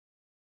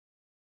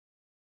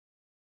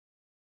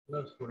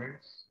Hello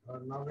students,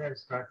 now we are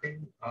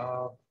starting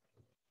a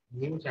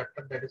new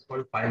chapter that is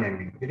called file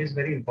handling. It is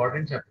very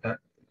important chapter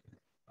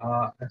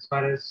as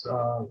far as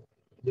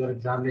your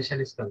examination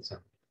is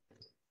concerned.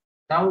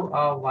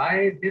 Now,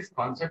 why this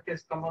concept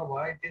has come or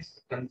why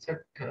this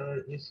concept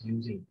is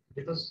using?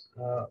 Because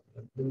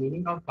the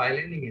meaning of file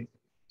handling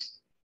is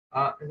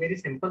a very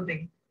simple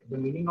thing. The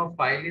meaning of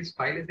file is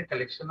a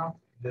collection of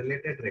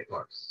related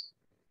records.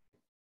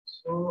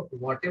 So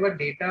whatever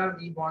data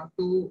we want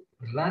to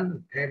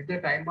run at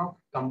the time of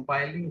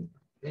compiling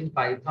in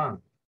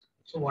Python,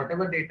 so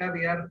whatever data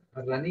we are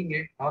running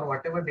it or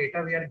whatever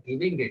data we are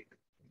giving it,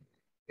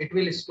 it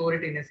will store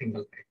it in a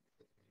single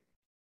file.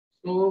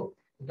 So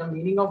the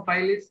meaning of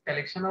file is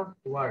collection of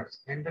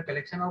words, and the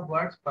collection of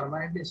words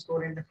permanently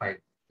stored in the file.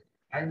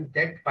 And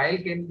that file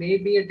can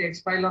maybe a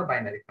text file or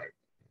binary file.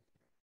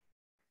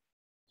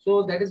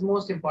 So that is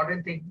most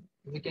important thing.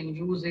 We can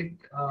use it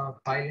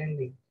file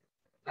handling.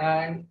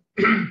 And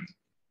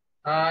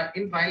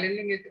in file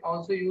handling, it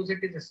also use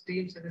it as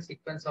streams and a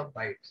sequence of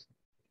bytes.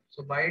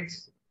 So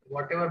bytes,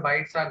 whatever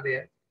bytes are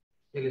there,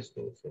 will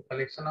store. So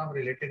collection of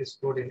related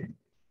stored in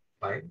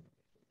a file.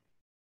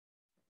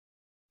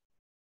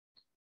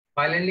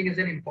 File handling is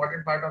an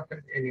important part of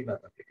any web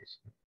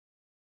application.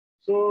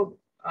 So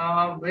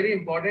very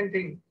important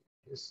thing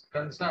is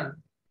concerned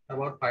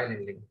about file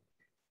handling.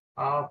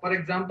 For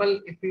example,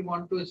 if we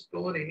want to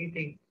store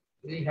anything,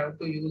 we have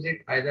to use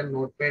it either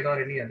Notepad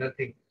or any other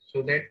thing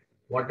so that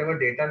whatever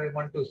data we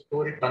want to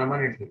store it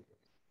permanently,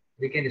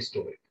 we can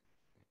store it.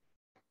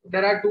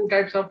 There are two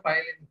types of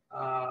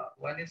file.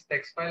 One is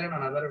text file and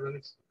another one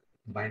is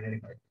binary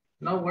file.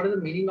 Now, what is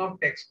the meaning of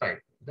text file?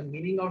 The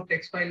meaning of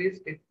text file is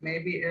it may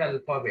be an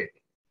alphabet.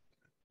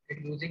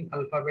 It using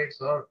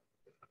alphabets or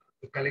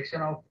a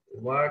collection of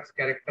words,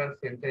 characters,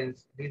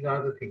 sentence. These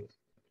are the things.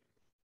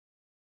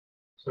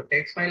 So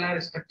text file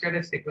are structured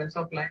as sequence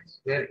of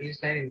lines where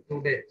each line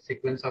include a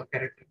sequence of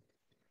characters.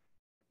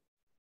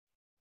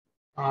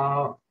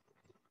 Uh,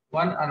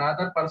 one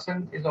another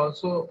person is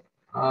also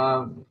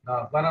one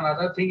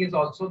another thing is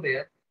also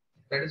there,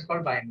 that is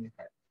called binary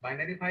file.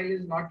 Binary file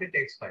is not a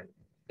text file.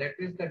 That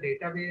is the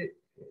data we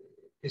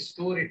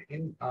store it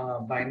in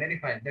binary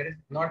file. That is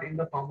not in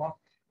the form of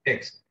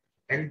text.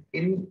 And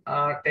in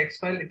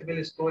text file, it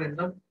will store in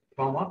the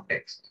form of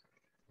text.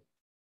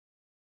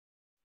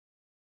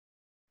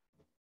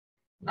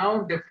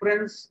 Now,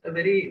 difference, a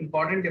very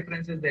important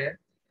difference is there.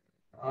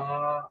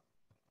 Uh,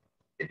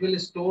 it will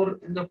store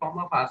in the form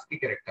of ASCII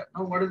character.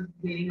 Now, what is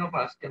the meaning of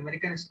ASCII?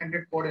 American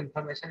Standard Code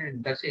Information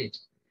Interchange.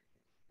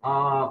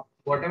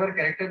 Whatever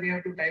character we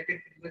have to type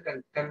it will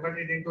convert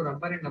it into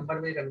number and number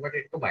will convert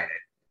it to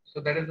binary. So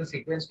that is the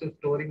sequence to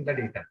storing the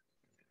data.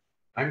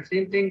 And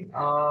same thing,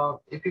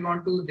 if you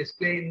want to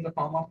display in the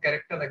form of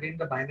character, again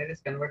the binary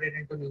is converted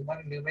into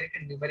numeric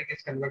and numeric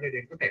is converted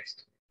into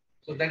text.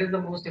 So that is the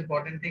most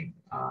important thing.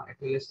 It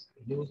will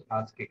use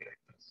ASCII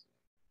characters.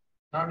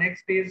 Now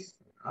next is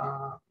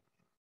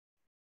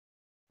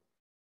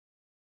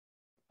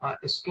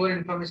store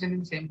information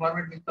in same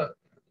format with the,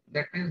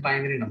 that means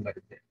binary number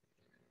is there.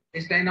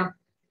 This line of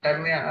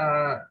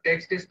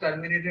text is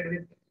terminated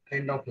with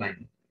end of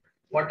line.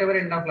 Whatever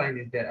end of line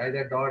is there,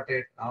 either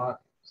dotted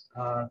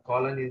or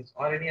colon is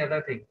or any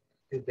other thing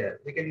is there,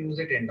 we can use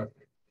it end of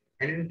line.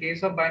 And in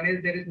case of binary,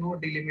 there is no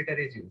delimiter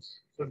is used.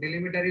 So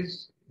delimiter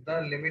is the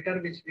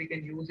limiter which we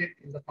can use it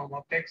in the form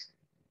of text.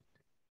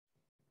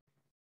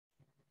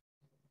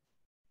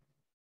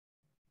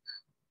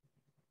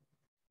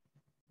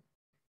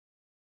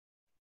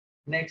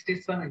 Next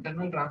is some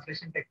internal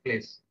translation take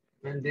place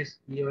when this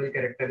EOL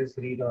character is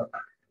read or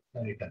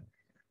written.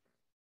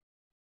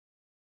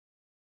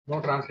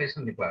 No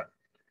translation required.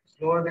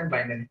 Slower than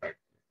binary file.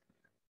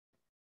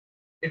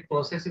 It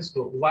processes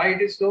slow. Why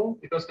it is slow?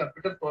 Because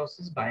computer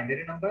processes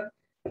binary number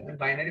and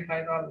binary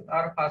files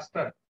are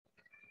faster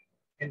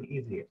and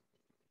easier.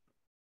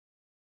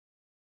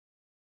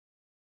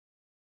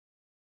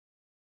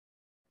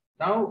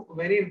 Now,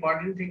 very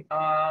important thing,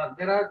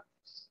 there are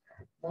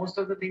most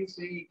of the things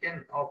we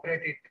can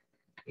operate it,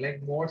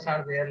 like modes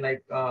are there,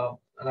 like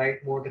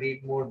write mode,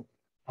 read mode,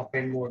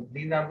 append mode.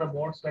 These are the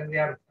modes when we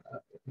are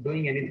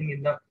doing anything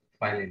in the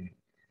file handling.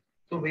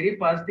 So very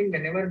first thing,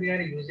 whenever we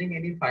are using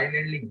any file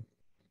handling,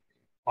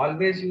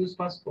 always use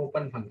first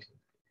open function.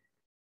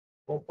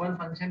 Open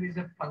function is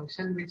a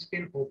function which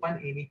can open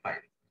any file.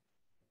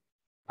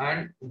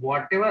 And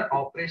whatever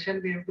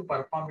operation we have to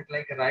perform it,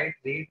 like write,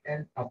 read,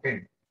 and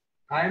append.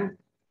 I am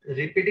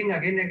repeating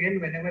again and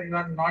again whenever you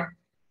are not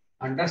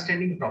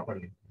understanding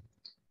properly.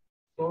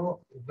 So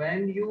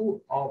when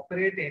you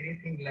operate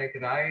anything like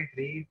write,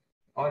 read,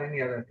 or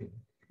any other thing,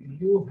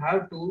 you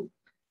have to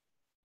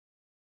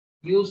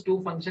use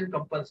two function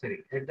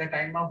compulsory. At the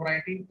time of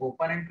writing,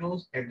 open and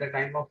close. At the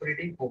time of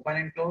reading, open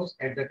and close.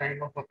 At the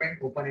time of append,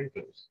 open and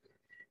close.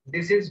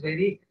 This is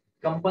very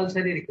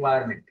compulsory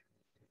requirement.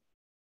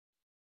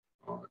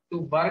 To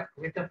work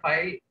with a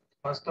file,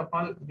 first of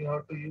all, you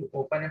have to use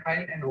open a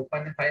file, and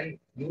open a file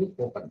use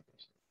open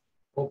function.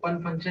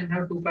 Open function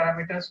have two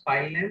parameters,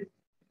 file name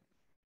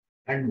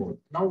and mode.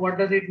 Now, what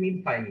does it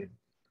mean, file name?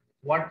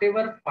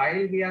 whatever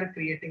file we are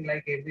creating,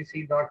 like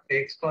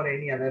abc.txt or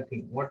any other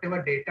thing,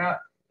 whatever data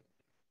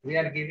we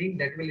are giving,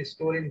 that will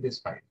store in this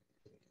file.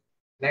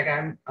 Like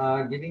I'm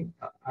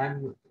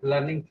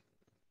learning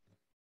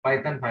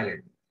Python file.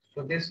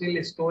 So this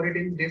will store it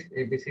in this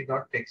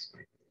abc.txt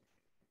file.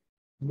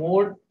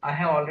 Mode, I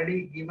have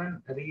already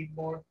given read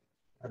mode,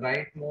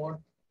 write mode,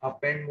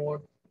 append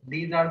mode.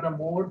 These are the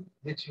mode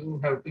which you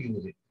have to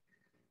use it.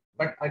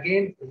 But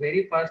again,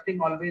 very first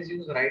thing, always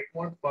use write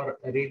mode for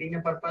reading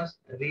a purpose.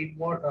 Read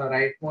mode,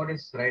 write mode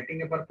is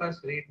writing a purpose.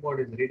 Read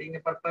mode is reading a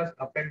purpose.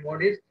 Append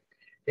mode is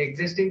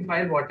existing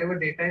file, whatever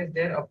data is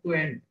there up to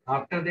end.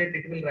 After that,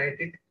 it will write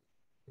it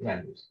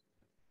values.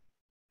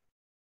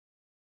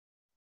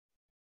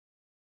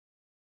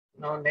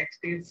 Now next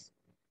is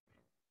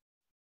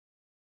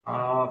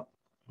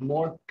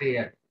mode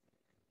clear.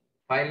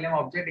 File name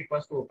object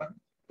equals to open.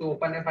 To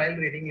open a file,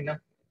 reading in a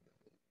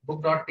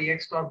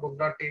book.txt or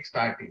book.txt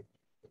RT.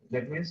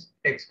 That means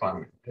text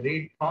format.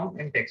 Read form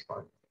and text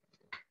format.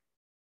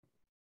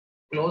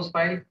 Close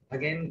file,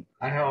 again,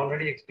 I have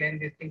already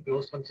explained this thing.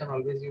 Close function,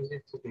 always use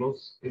it. So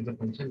close is the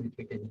function which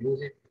we can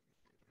use it.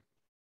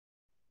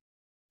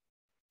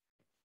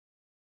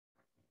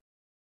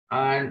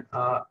 And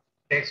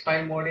text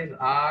file mode is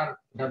R,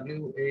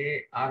 W,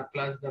 A, R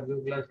plus,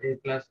 W plus, A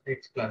plus,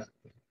 X plus.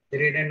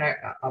 Read and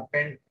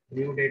append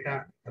new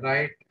data,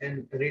 write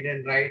and read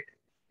and write.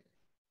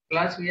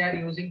 Plus we are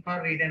using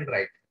for read and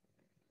write.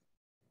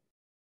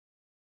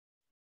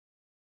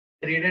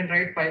 Read and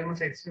write file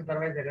must exist,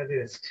 otherwise error is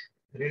rest.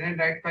 Read and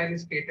write file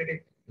is created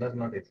if does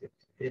not exist.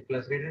 A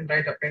plus read and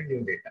write append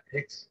new data.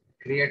 X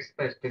creates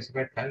the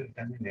specified file,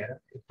 return an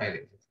error if file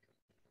exists.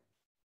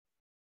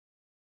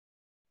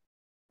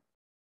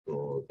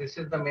 So this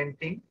is the main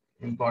thing.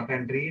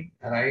 Important: read,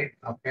 write,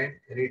 append,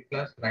 read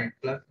plus, write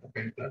plus,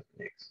 append plus,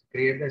 next.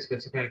 Create the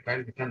specified file,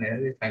 return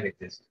error if file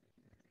exists.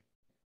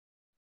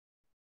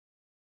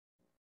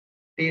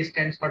 T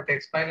stands for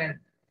text file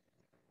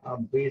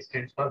and B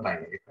stands for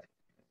binary file.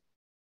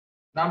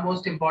 Now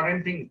most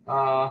important thing,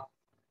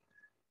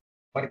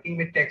 working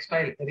with text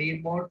file,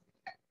 read mode,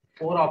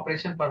 4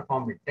 operation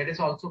perform it. That is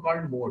also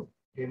called mode,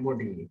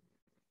 MODE.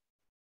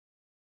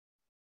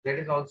 That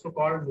is also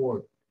called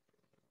mode.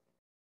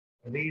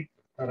 Read,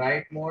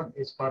 write mode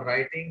is for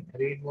writing,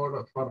 read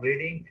mode for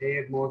reading,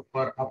 A mode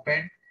for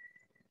append.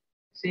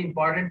 See,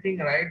 important thing,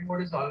 write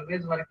mode is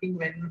always working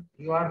when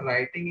you are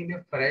writing in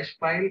a fresh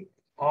file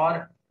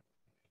or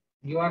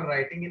you are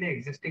writing in an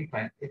existing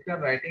file. If you are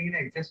writing in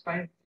an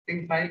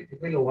existing file,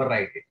 it will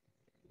overwrite it.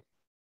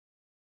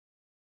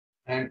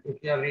 And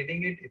if you are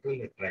reading it, it will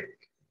retry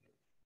it.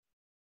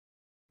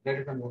 That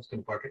is the most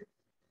important.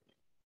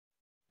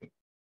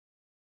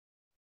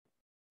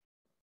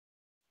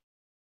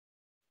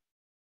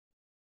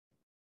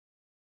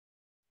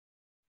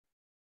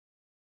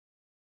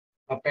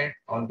 Append,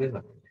 always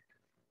append.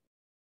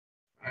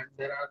 And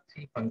there are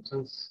 3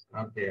 functions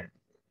out there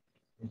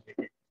which we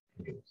can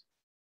use.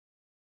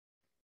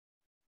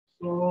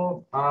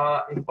 So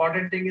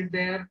important thing is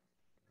there.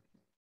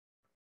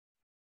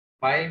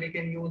 File we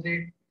can use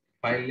it,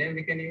 file name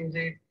we can use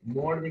it,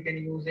 mode we can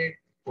use it,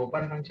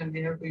 open function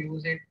we have to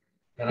use it,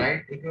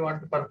 write if you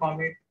want to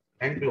perform it,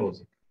 and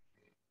close it.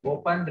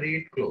 Open,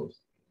 read,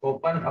 close.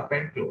 Open,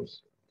 append,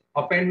 close.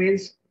 Append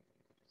means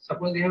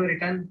suppose you have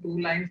written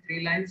 2 lines,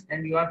 3 lines,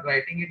 and you are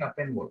writing it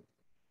append mode.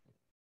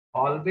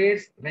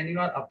 Always when you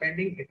are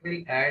appending, it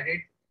will add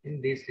it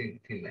in this 3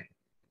 line.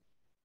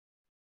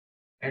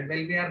 And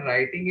when we are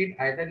writing it,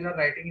 either you are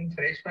writing in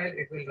fresh file,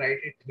 it will write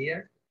it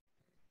here.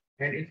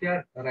 And if you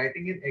are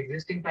writing in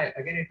existing file,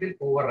 again it will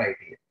overwrite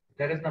it.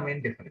 That is the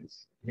main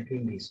difference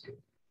between these two.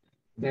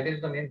 That is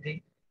the main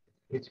thing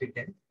which we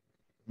can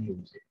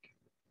use it.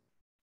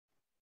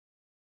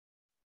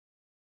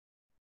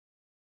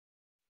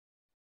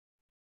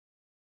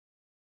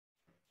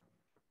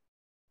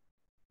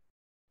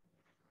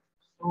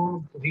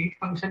 So read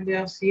function, we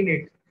have seen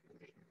it.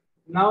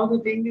 Now the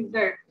thing is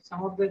that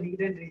some of the read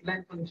and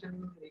readline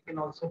function we can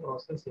also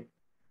process it.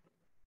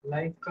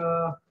 Like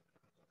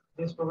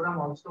this program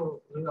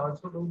also will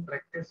also do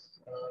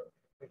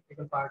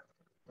practical part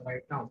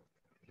right now.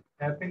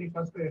 Fn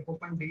equals to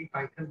fopen d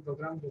Python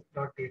program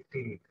book.txt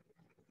read.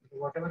 So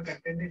whatever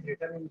content is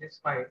written in this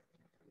file,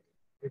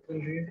 it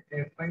will read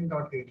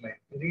fn.readline.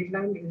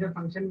 Readline is a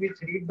function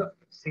which reads the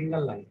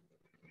single line.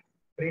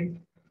 Print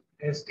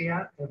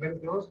str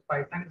fn close.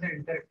 Python is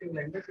an interactive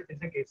language. It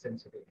is a case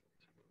sensitive.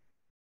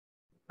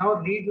 Now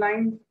read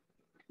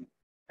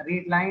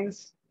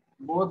lines,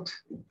 both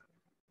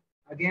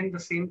again the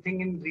same thing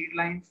in read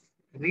lines.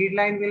 Read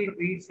line will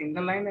read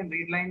single line and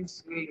read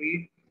lines will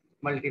read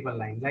multiple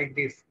line like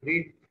this.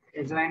 Read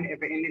is line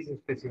if n is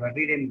specified.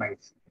 Read n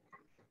bytes.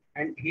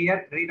 And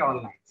here read all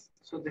lines.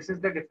 So this is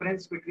the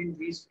difference between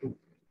these two.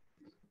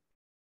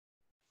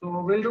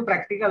 So we'll do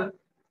practical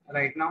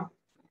right now.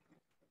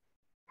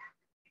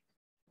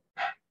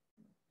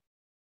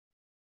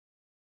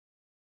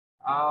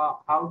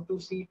 How to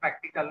see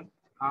practical?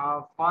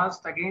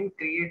 First again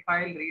create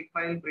file, read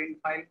file, print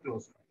file,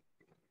 close file.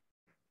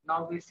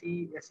 Now we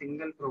see a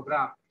single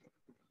program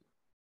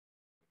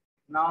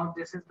Now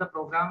this is the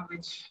program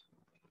which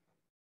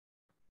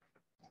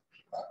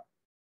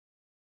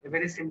a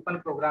very simple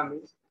program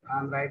is.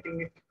 I'm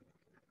writing it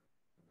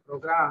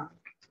program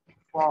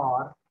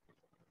for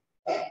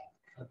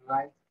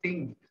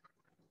writing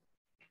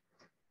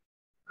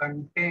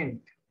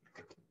content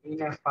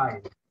in a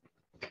file.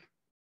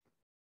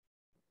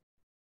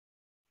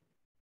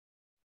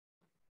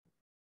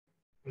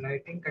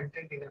 Writing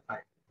content in a file.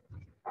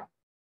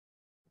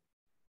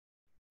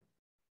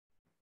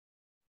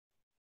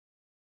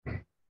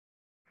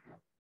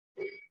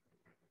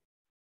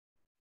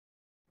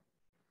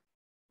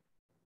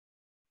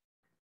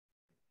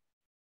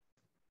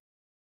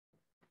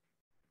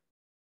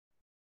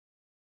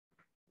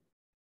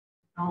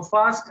 Now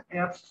first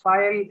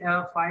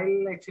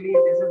file actually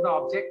this is the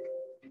object.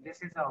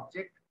 This is the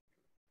object.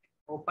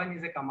 Open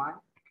is a command.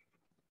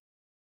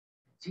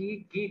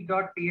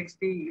 Geek.txt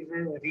is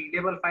a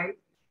readable file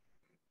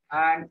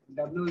and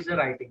W is a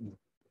writing mode.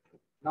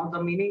 Now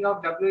the meaning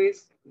of W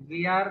is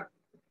we are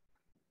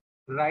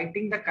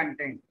writing the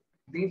content.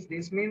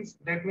 This means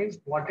that means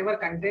whatever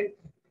content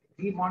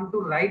we want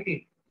to write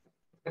it,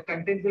 the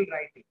content will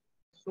write it.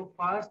 So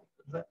first,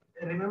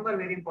 remember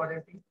very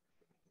important thing.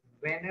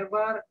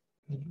 Whenever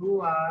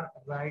you are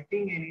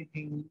writing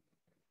anything,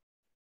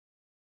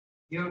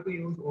 you have to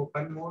use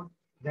open mode,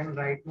 then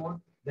write mode,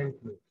 then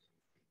close.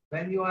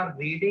 When you are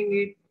reading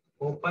it,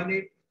 open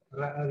it,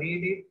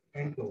 read it,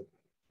 and close.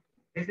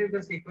 This is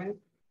the sequence.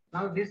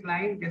 Now this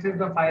line, this is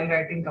the file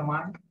writing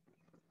command.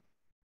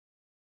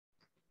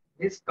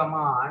 This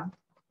command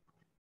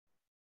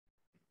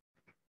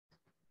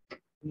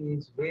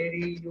is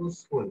very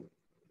useful.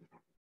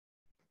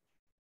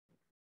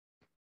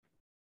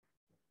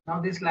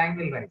 Now this line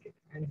will write it,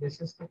 and this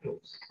is the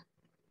close.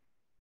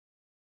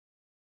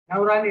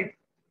 Now run it.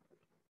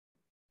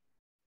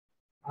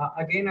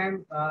 Again,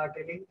 I'm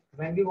telling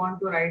when we want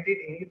to write it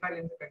any file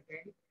in the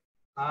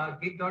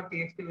content,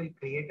 git.txt will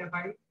create a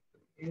file.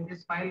 In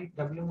this file,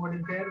 W mode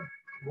is there.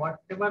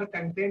 Whatever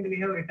content we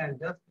have written,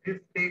 just this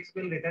text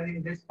will written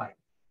in this file.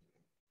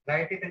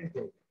 Write it and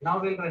close. Now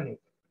we'll run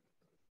it.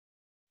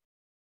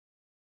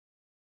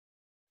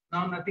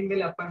 Now nothing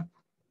will happen.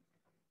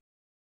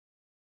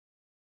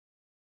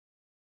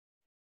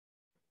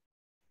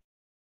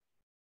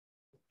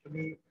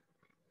 Actually,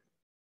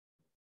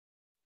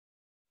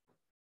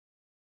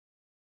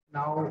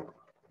 now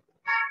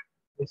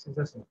this is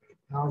the second.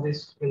 Now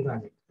this will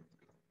run it.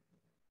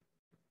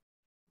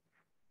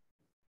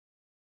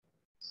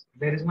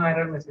 There is no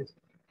error message.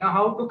 Now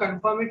how to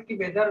confirm it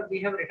whether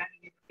we have written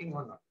anything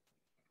or not?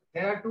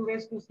 There are two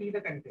ways to see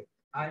the content.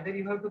 Either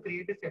you have to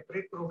create a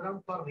separate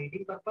program for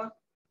reading purpose,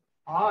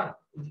 or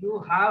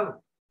you have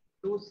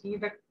to see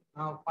the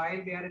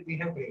file where we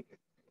have created.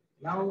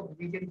 Now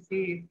we can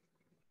see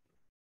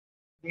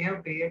we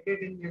have created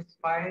in this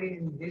file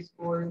in this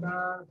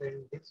folder,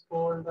 then this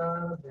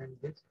folder, then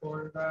this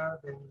folder,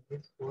 then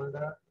this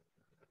folder,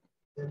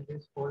 then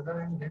this folder,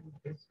 and then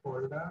this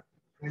folder,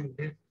 and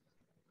this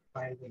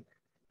file.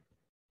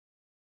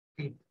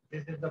 See,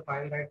 this is the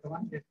file right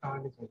one. This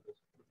command is okay.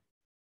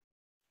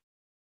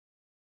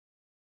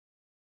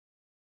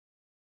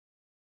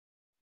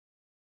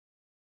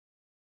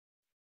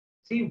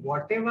 See,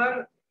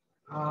 whatever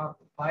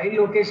file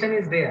location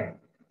is there,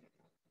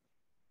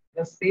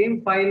 the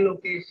same file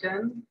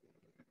location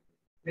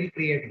will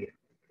create here.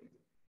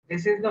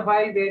 This is the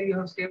file where you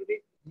have saved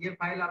it. This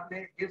file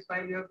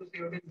you have to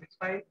save it in this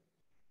file,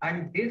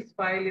 and this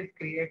file is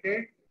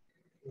created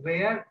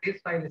where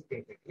this file is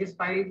created. This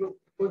file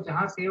को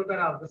जहाँ save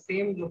करा, the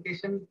same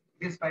location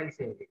this file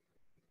saved it.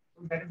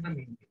 So that is the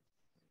main thing.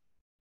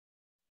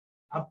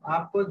 अब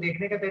आपको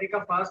देखने का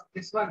तरीका first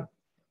this one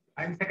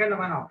and second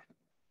one option.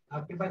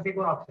 आपके पास एक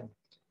और ऑप्शन है,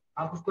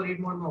 आप उसको रीड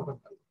मोड में ओपन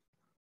कर लो.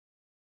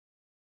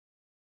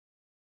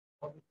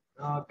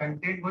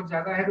 कंटेंट बहुत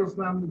ज्यादा है तो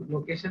उसमें हम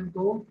लोकेशन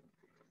को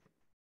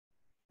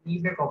ई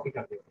पे कॉपी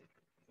कर देते हैं.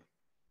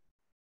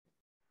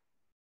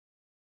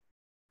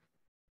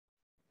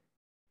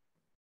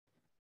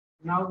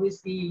 Now we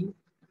see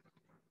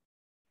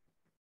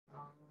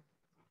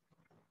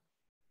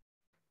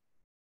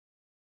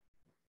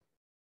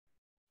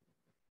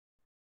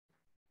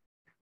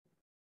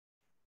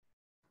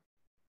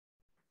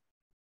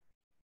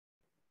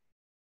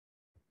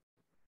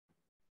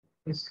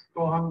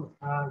इसको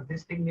हम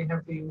this thing we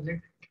have to use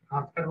it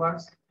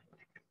afterwards.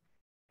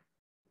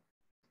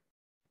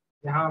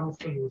 यहाँ हम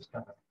उसको यूज कर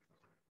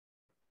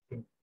रहे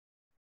हैं.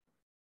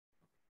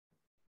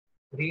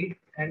 Read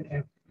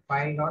and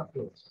file not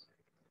close.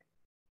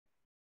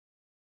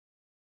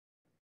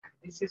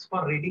 This is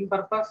for reading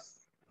purpose.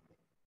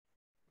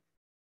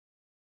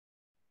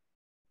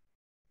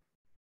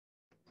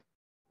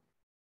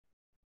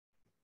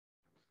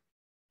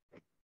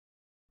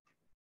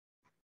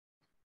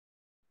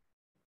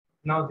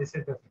 Now this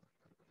is the thing.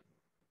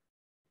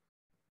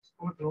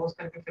 इसको क्लोज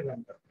करके फिर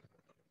रन करते हैं.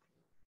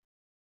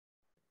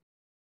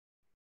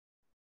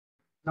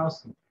 Now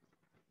see,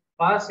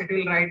 first it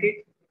will write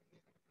it.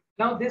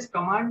 Now this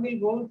command will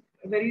go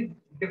a very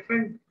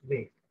different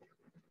way.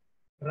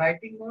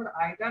 Writing mode,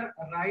 either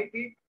write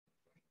it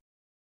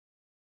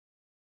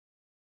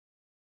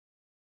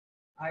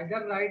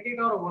either write it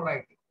or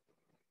overwrite it.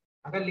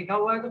 अगर लिखा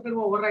हुआ है तो फिर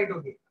वो overwrite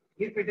होगी.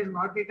 If it is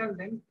not written,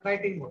 then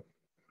writing mode.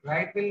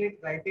 Write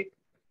it.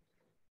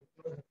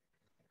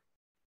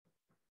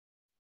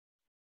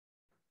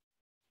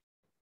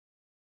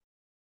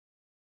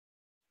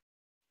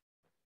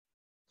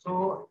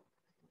 So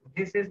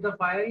this is the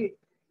file.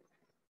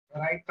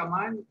 Write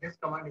command. This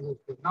command is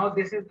useful. Now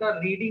this is the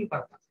reading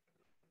purpose.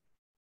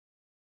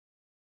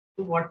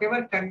 So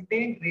whatever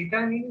content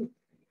written in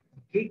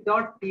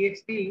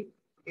git.txt,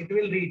 it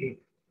will read it.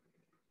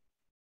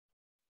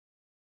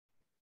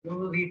 You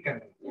will read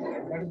content.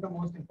 That is the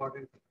most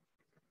important thing.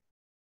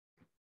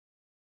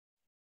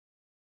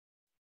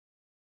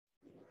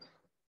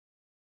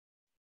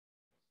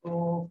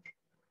 So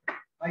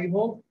I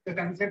hope the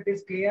concept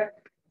is clear.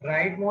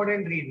 Write mode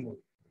and read mode.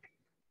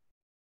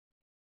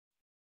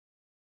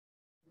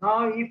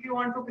 Now, if you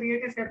want to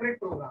create a separate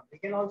program, we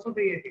can also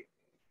create it.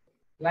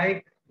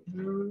 Like,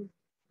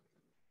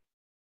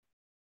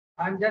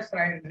 I'm just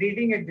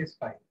reading at this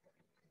file.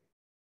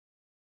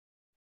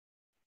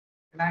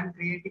 And I'm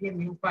creating a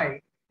new file.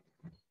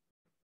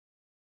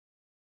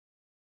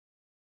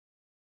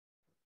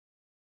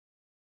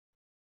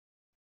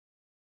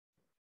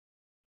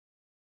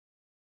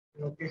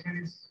 Location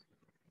is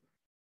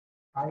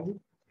file.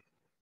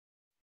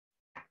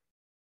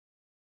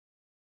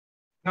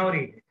 Now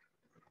read it.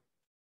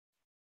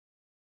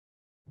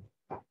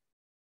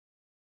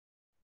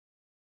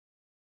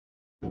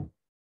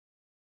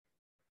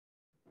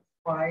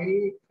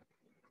 File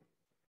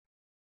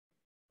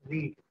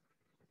read.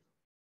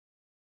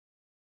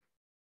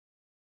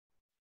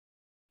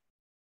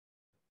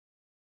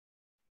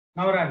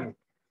 Now run it.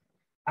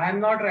 I am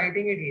not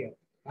writing it here.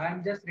 I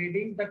am just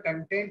reading the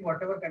content,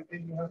 whatever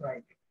content you have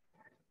written.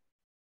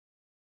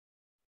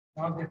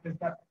 Now this is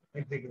the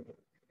executable.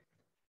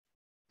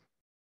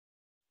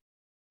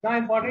 Now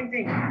important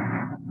thing.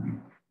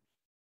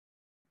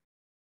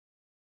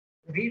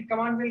 Read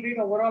command will read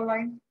overall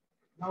line.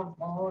 Now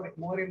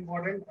more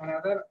important,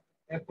 another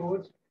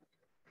approach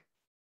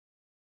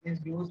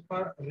is used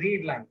for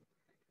read line.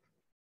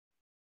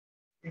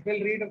 It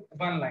will read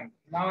one line.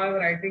 Now I am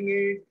writing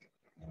it.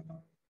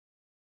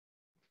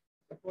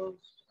 Suppose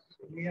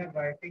we are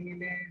writing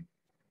in a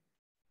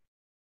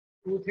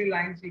 2-3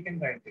 lines. We can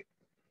write it.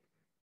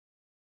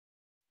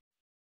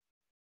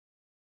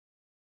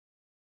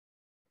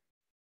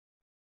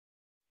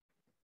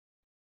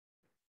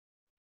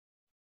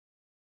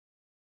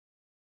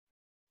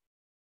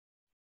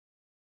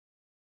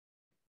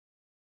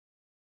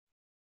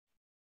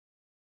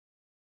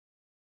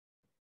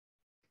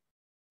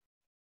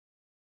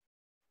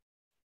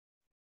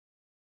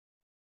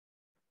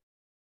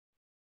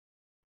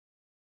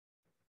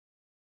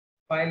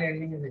 File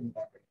ending is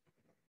important.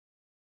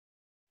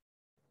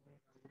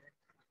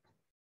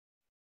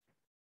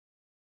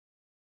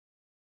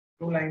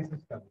 Two lines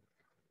is covered.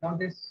 Now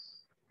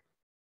this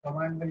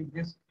command will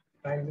just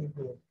file will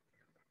go.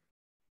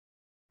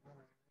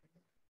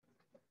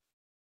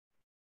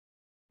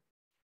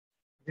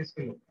 This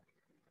will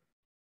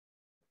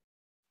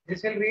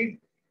read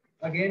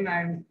again.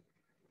 I am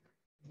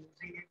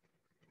using it.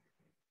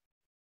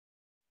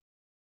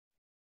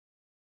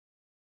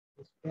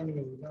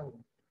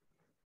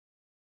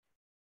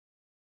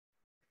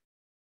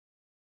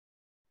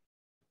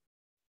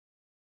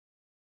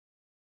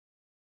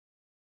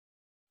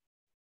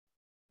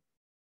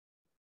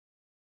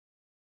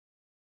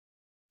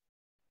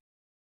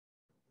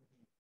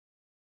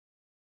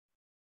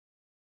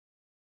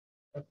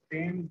 The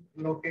same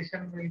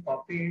location will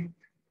copy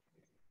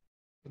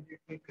it. It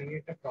will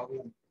create a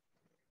problem.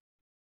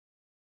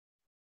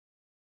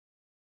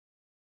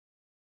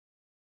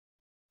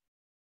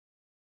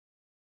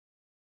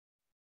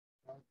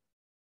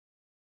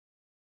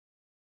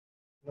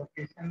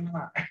 Location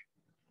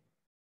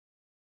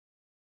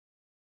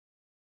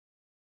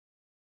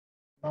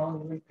now we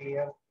will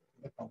clear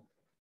the count.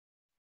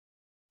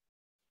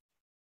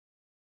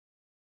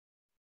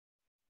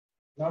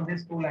 Now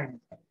this two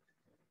lines.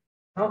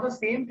 Now the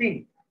same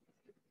thing.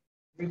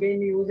 We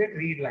can use it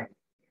read line.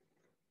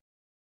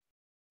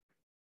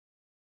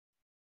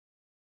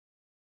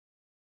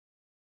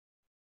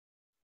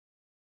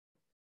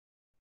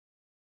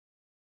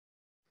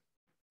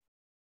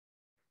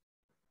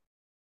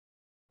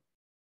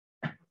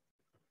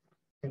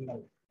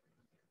 Symbol.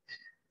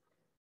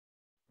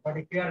 But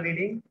if you are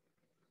reading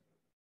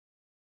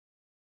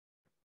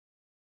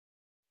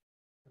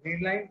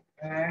read line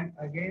and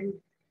again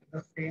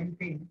the same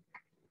thing.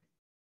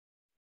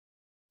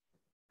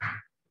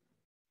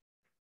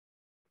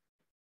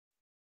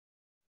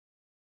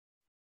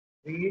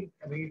 Read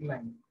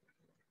line.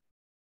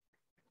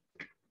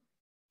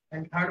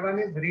 And third one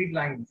is read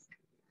lines.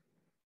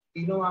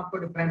 तीनों आपको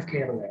difference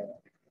clear हो जाएगा.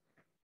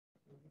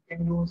 You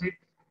can use it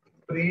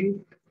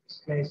print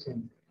slash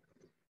n.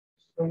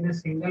 So in a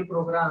single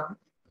program,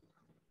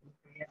 you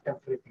create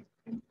everything.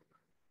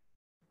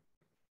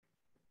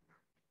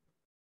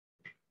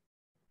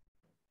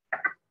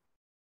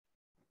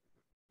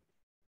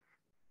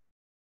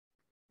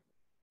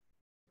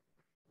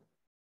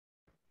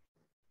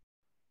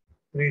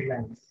 read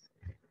lines.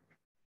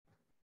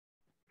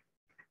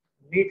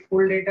 Read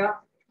full data.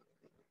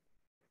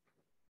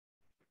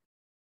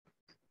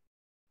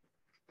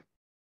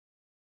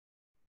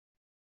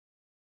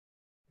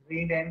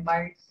 Read n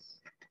bytes.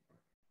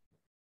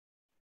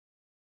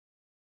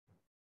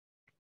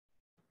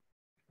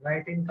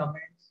 Write in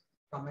comments.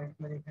 Comments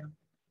में लिखें.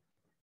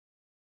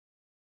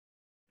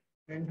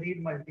 And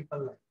read multiple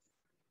lines.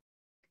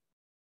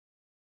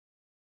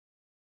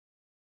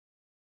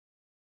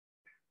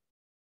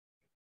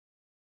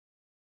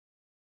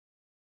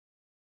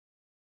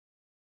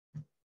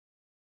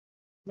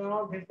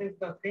 Now this is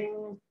the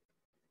thing.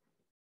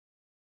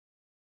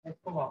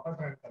 इसको वापस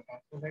run करता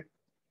हूँ. So that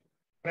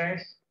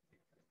press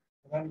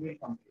run will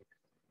complete.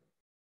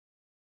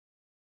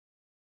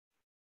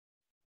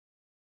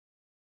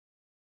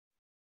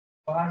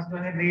 First जो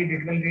है read,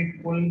 it will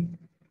read full.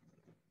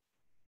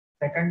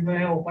 Second जो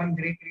है open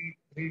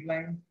read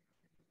line,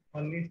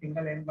 only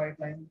single n byte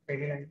line,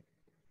 पहली line.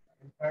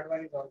 And third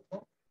one is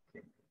also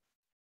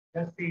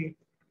just see.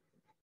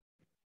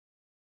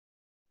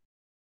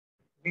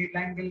 Read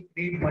line will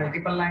read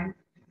multiple lines.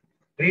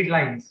 Read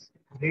lines.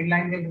 Read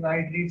line will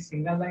read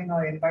single line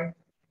or n byte.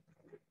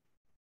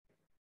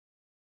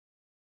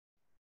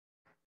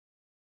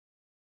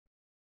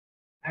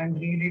 And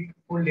read it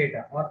full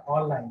data or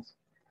all lines.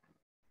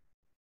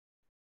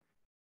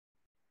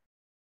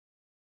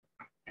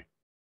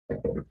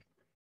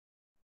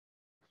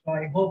 So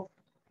I hope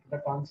the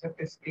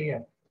concept is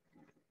clear.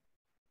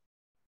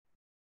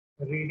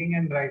 Reading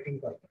and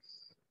writing purpose.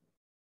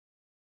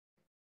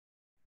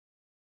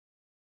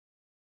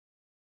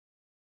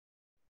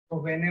 So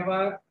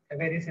whenever a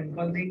very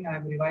simple thing, I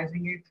am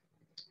revising it.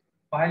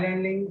 File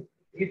handling,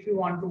 if you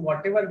want to,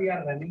 whatever we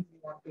are running, you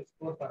want to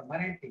store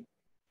permanently,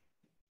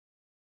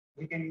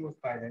 we can use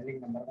file handling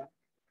number one.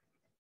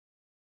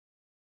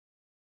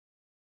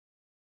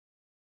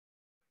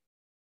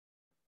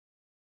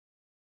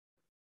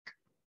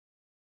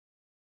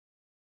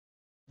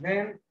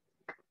 Then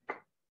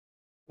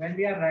when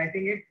we are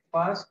writing it,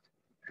 first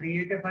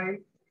create a file.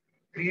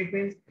 Create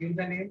means give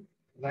the name,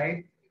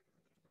 write,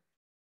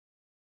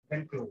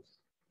 then close.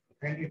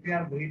 And if you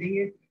are reading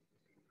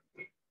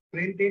it,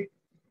 print it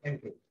and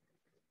close.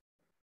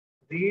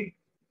 Read,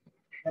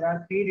 there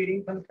are three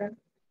reading functions.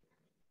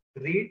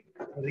 Read,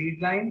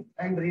 read line,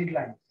 and read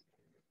lines.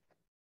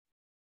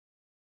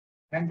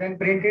 And then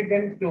print it,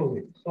 then close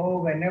it. So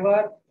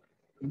whenever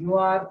you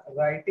are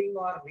writing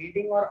or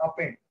reading or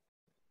append,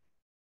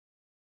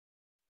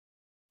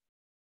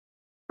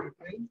 it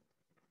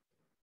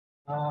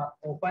will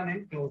open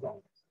and close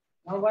on.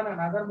 Now one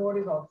another mode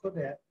is also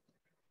there,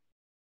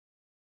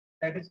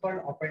 that is called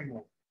append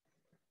mode.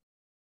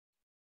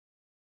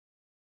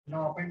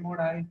 Now append mode,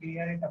 I will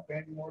clear it.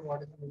 Append mode,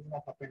 what is the meaning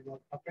of append mode?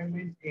 Append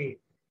means A.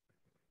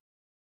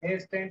 A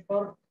stands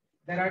for,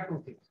 there are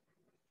two things.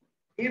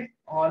 If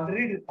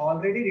already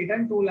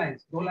written two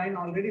lines, दो line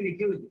already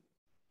लिखी हुई,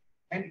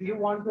 and you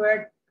want to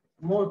add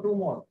two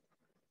more,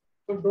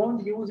 so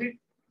don't use it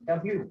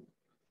W.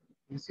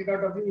 Instead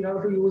of W, you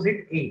have to use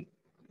it A.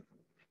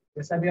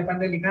 जैसा भी अपन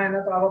ने लिखा है ना,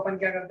 तो अब अपन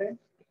क्या करते हैं,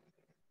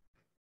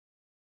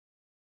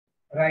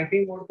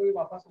 राइटिंग मोड को भी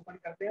वापस ओपन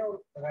करते हैं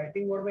और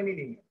राइटिंग मोड में नहीं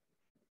लेंगे,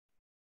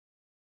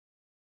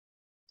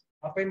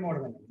 अपेंड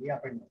मोड में लेंगे. ये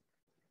अपेंड मोड,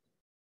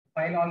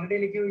 फाइल ऑलरेडी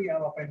लिखी हुई है,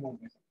 अब अपेंड मोड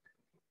में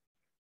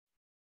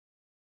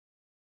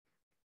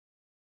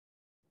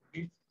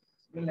it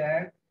will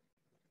add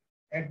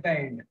at the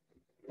end.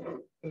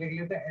 तो लिख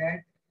लेते हैं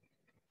at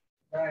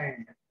the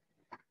end.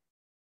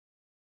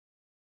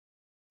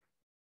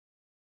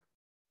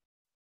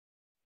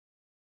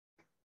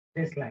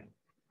 This line.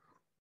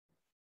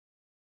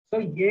 तो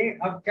ये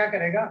अब क्या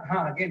करेगा,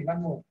 हाँ again one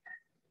more,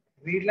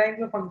 read line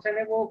जो फंक्शन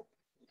है वो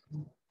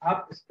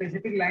आप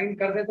स्पेसिफिक लाइन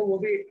कर दे तो वो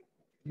भी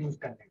यूज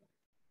कर लेगा.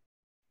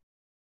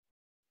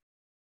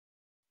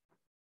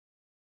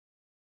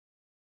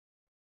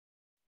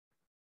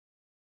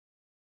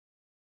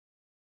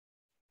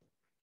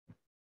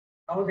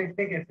 अब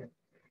देखते कैसे.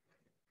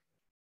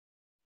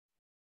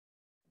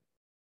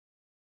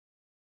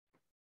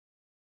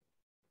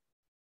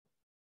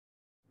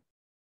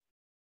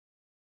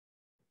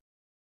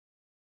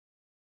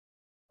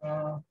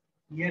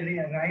 ये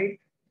राइट,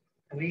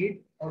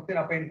 रीड और फिर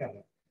अपेंड कर रहे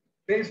हैं,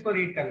 फिर इसको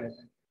रीड कर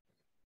लेते हैं,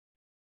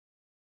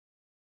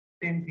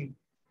 सेम थिंग.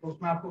 तो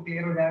उसमें आपको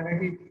क्लियर हो जाएगा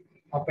कि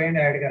अपेंड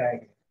ऐड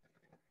कराएगा.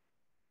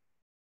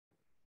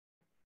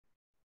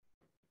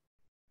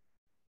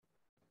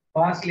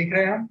 फास्ट लिख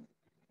रहे हैं हम,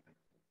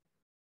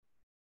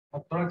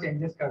 अब थोड़ा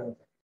चेंजेस कर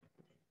देते हैं.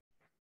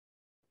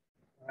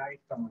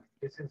 Right command,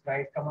 this is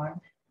right command,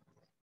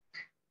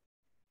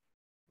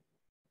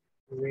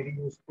 very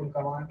useful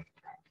command.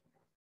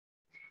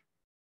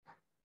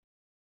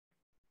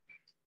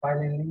 File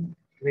handling,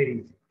 very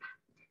easy.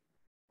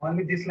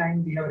 Only this line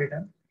we have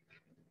written.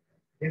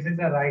 This is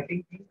a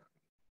writing thing,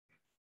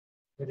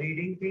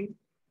 reading thing.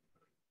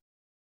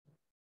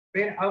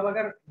 फिर अब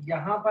अगर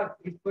यहाँ पर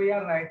इसको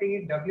यार राइटिंग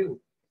इन W,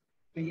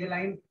 तो ये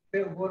लाइन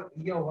पे वो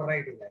ये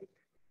ओवरराइट हो जाएगी.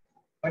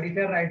 But if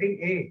you are writing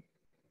A,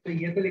 तो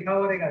ये तो लिखा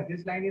हुआ रहेगा,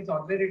 this line is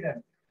already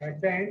written, At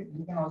the end,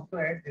 you can also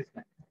add this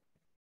line.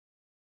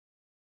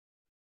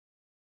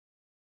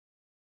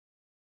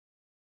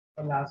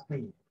 So last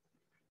में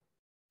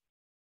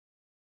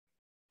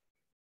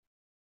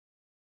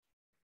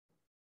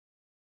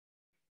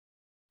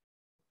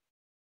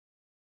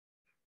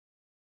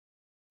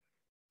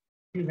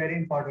ये very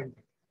important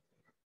है.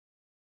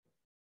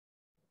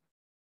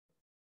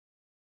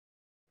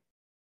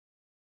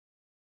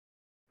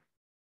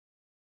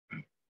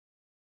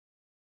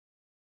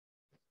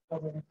 तो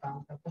मैंने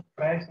काम करता हूँ,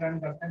 फ्रेश रन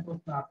करते हैं तो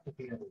उसमें आपको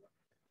क्लियर होगा.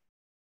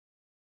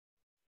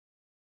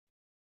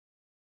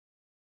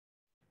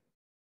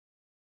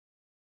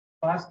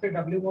 पास पे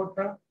W मोड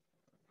था,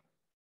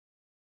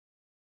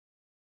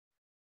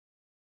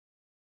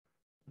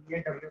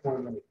 ये W मोड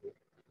में लिखिए.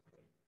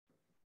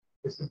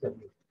 This is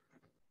W.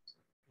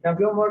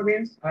 W mode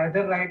means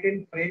either write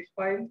in fresh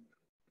file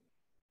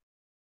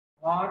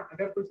और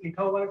अगर कुछ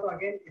लिखा हुआ है तो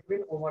again it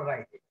will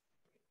overwrite it.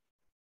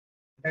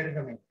 That is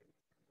the main thing.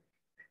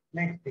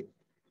 Next thing.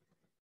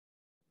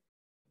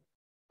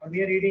 अब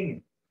ये रीडिंग है,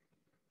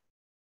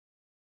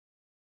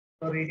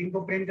 तो रीडिंग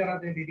को प्रिंट करा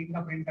दे, रीडिंग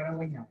का प्रिंट करा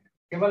वही यहाँ है.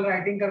 केवल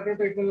राइटिंग करते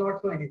तो it will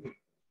not show anything.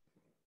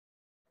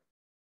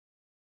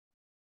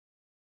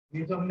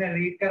 ये जो हमने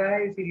रीड करा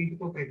है इसी रीड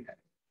को प्रिंट करा.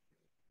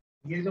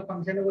 ये जो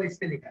फंक्शन है वो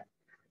इससे लिखा है.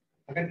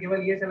 अगर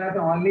केवल ये चला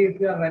तो only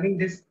if you are running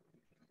this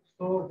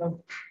so the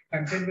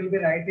content will be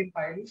right in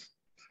file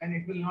and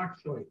it will not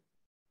show it.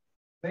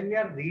 When we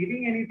are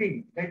reading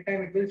anything, that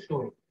time it will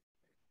show it.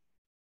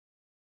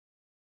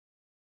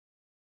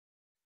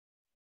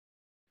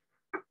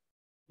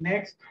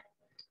 Next,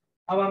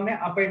 अब हमने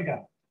append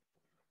करा.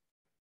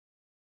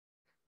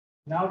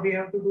 Now we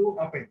have to do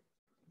append.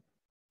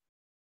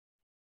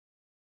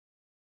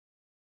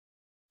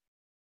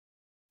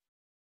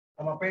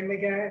 अब append में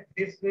क्या है?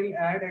 This will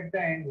add at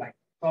the end line.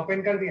 तो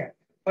append कर दिया,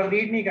 पर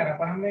read नहीं करा,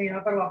 पर हमने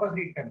यहाँ पर वापस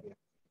read कर दिया.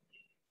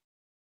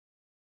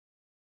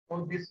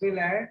 So this will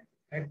add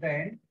at the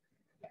end.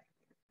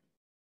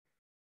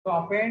 So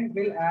append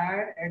will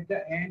add at the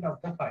end of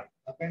the file.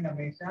 Append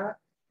हमेशा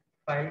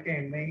file के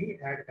end में ही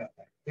add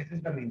करता है. This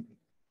is the main thing.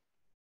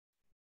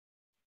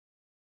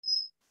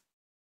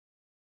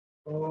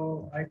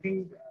 So I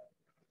think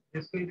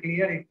this will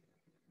clear it.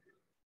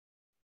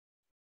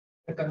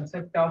 The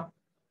concept of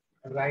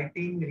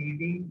writing,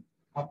 reading,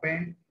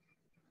 append.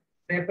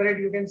 Separate,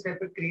 you can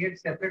create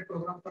separate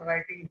program for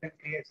writing, you can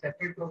create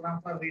separate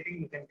program for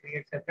reading, you can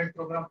create separate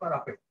program for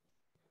append.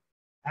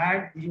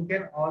 And you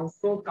can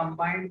also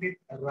combine with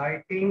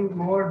writing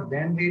mode,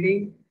 then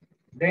reading,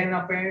 then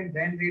append,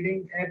 then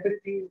reading,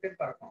 everything you can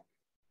perform.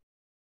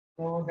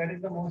 So that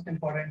is the most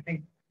important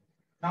thing.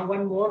 Now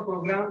one more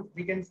program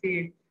we can see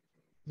it,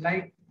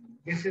 like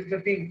this is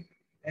the thing,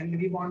 and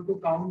we want to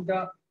count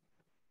the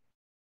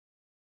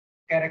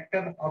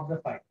character of the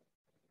file.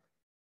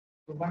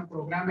 So one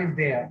program is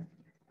there.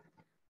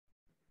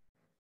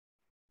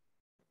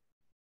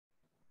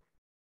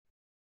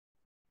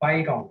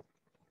 File count.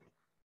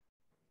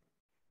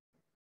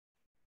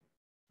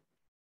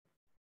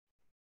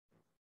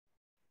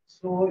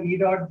 So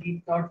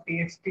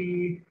e.deep.txt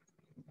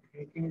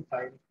making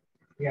file.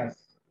 Yes.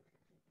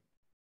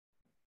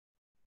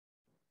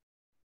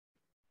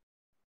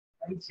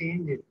 I'll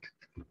change it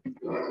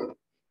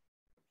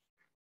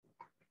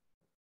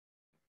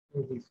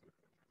to this.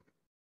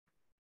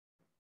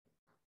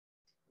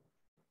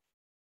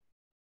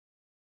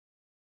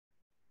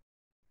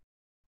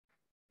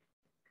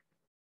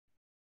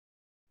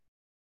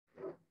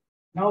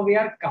 Now we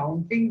are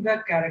counting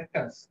the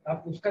characters.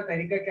 अब उसका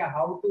तरीका क्या?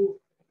 How to?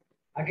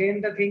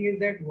 Again, the thing is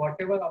that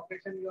whatever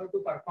operation you have to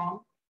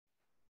perform,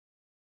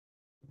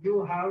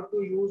 you have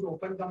to use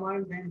open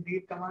command, then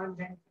read command,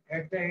 then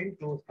at the end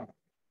close command.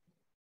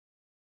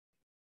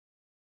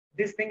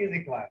 This thing is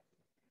required.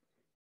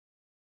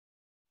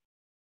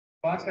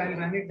 First, I'll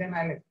run it, then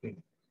I'll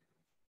explain.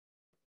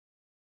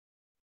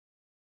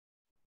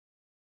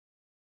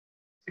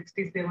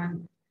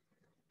 67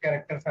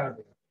 characters are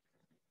there.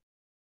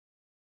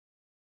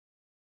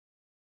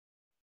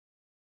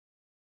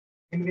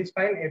 In which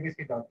file?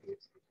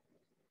 abc.txt.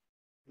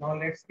 Now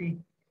let's see.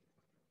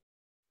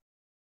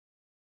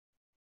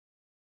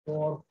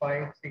 4,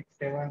 5, 6,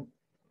 7,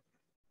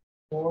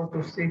 4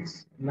 to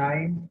 6,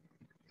 9,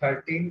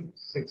 13,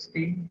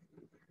 16,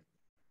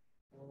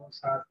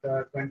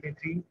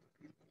 23,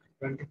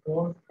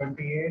 24,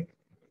 28,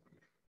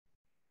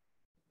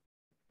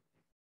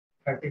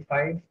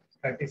 35,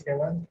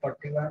 37,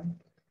 41,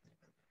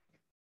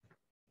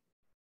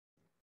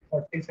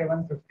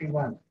 47,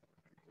 51,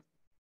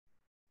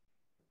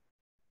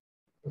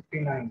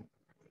 59,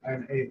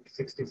 and 8,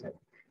 67.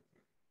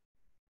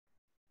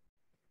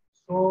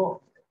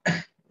 So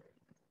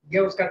ये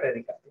उसका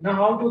तरीका. Now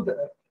how to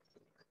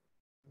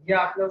ये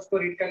आपने उसको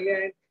read कर लिया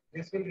है.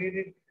 This will read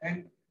it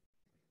and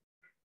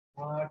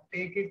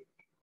take it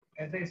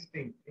as a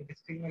string. एक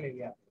string में ले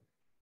लिया.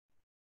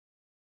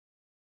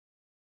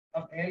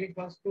 अब L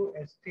equals to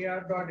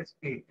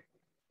str.split.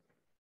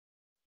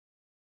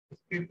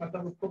 Split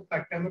मतलब उसको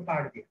फैक्टर में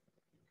काट दिया.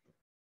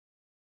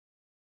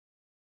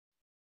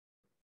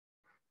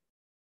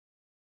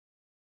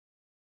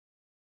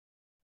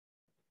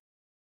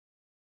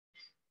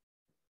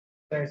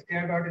 तो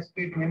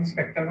str.split मीन्स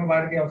वेक्टर में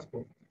बांट दिया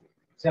उसको,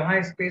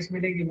 जहां स्पेस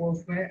मिलेगी वो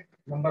उसमें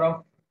नंबर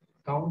ऑफ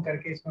काउंट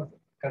करके इसमें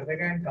कर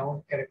देगा and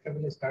count character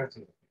will start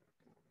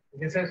zero.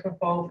 जैसे इसमें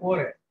फोर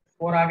है,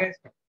 फोर आ गया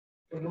इसमें,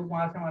 तो लूप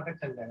वहां से वहां तक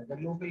चल जाएगा। The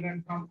loop will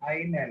run from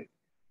I in L,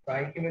 तो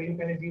आई की वैल्यू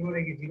पहले जीरो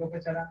रहेगी, जीरो पे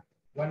चला,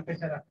 वन पे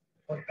चला,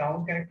 और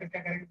काउंट कैरेक्टर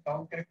क्या करेंगे,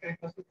 count character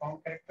equals to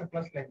count character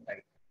plus length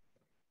आई,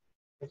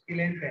 उसकी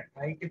लेंथ है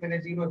आई की पहले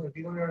जीरो, तो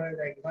जीरो जोड़ा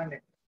जाएगी वन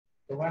है,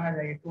 तो वन आ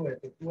जाएगी, टू है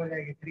तो टू आ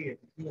जाएगी, थ्री है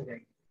तो थ्री हो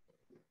जाएगी।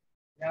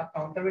 या आप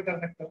काउंटर भी कर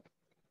सकते हो,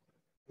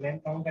 लेंथ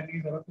काउंट करने की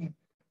जरूरत नहीं,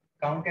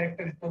 count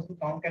character equals to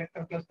count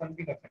character plus one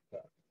भी कर सकते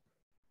हो।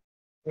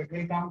 तो इट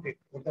विल काउंट इट,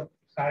 मतलब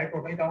सारे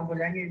टोटल काउंट हो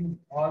जाएंगे इन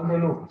ऑल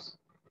द लूप्स,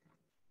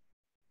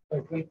 तो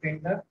it will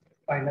print the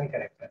final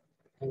character.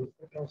 तो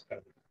उसको क्लोज कर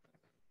दो।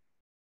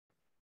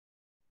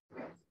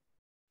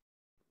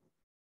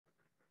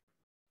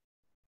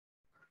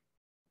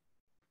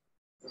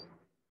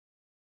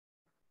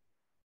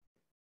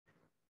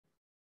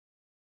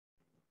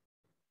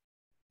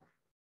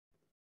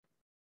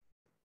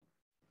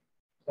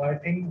 So I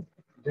think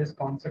this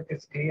concept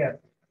is clear.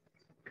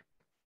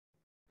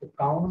 To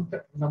count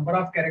number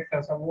of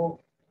characters, अब वो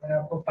मैंने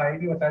आपको फाइव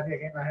भी बता दिया।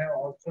 Again, I have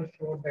also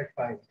showed that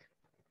five.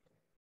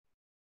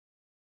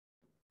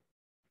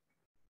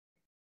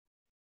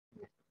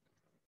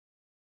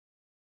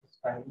 इस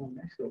फाइल में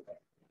मैं शो कर।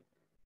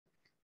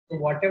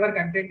 So whatever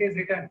content is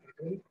written,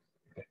 it will,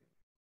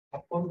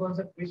 अब कौन कौन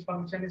सा which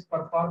function is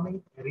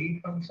performing read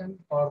function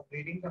for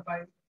reading the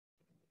file,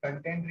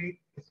 content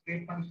read,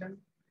 split function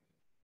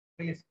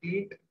will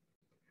split,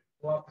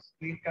 वो आप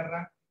split कर रहा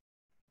है,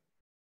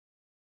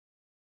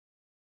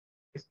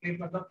 split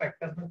मतलब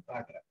factors में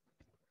काट रहा है,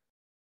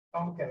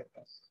 count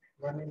characters,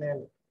 one in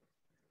L,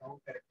 count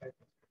characters।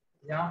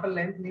 यहाँ पर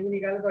लेंथ नहीं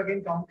निकाले तो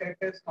again count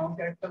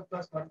character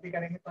plus one भी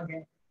करेंगे तो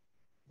again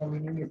the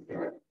meaning is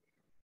there.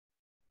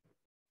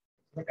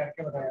 मैं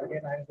करके बताया,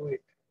 अगेन आई डू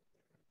इट।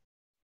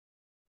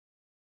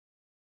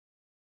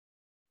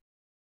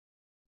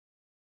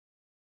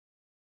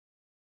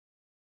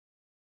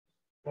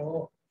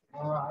 तो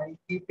I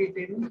keep it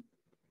in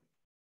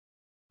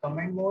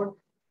comment mode,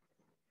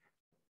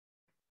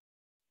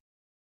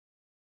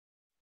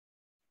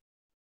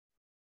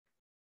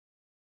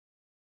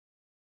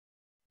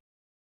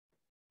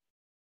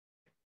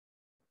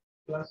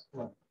 plus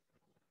one,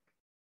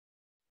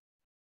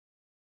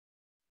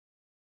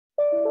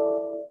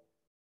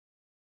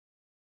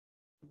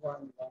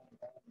 one one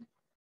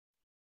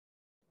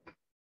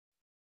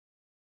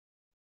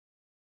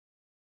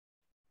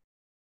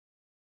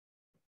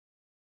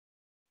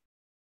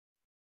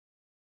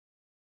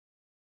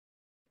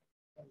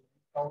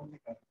count नहीं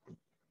कर,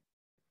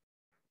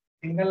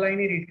 सिंगल लाइन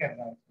ही रीड कर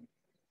रहा है उसमें,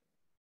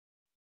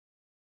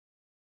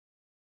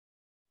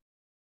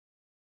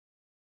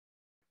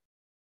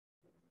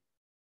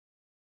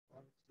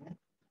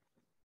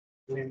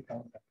 लेंथ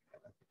काउंट कर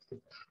रहा है।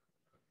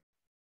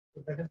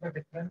 तो that is the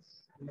difference.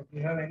 If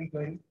you have any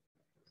query,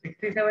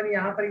 67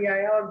 यहाँ पर ये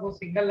आया और वो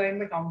सिंगल लाइन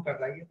में काउंट कर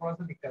रहा है, ये थोड़ा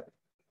सा दिक्कत है।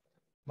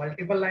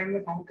 मल्टीपल लाइन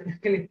में काउंट करने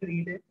के लिए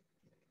रीड है,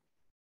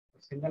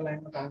 सिंगल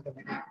लाइन में काउंट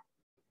करने के लिए।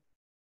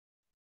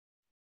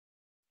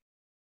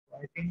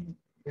 I think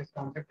this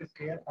concept is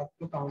clear up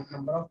to count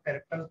number of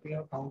characters we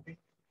have counted.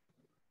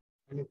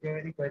 And if you have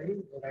any query,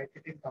 write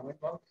it in comment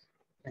box.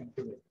 Thank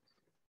you.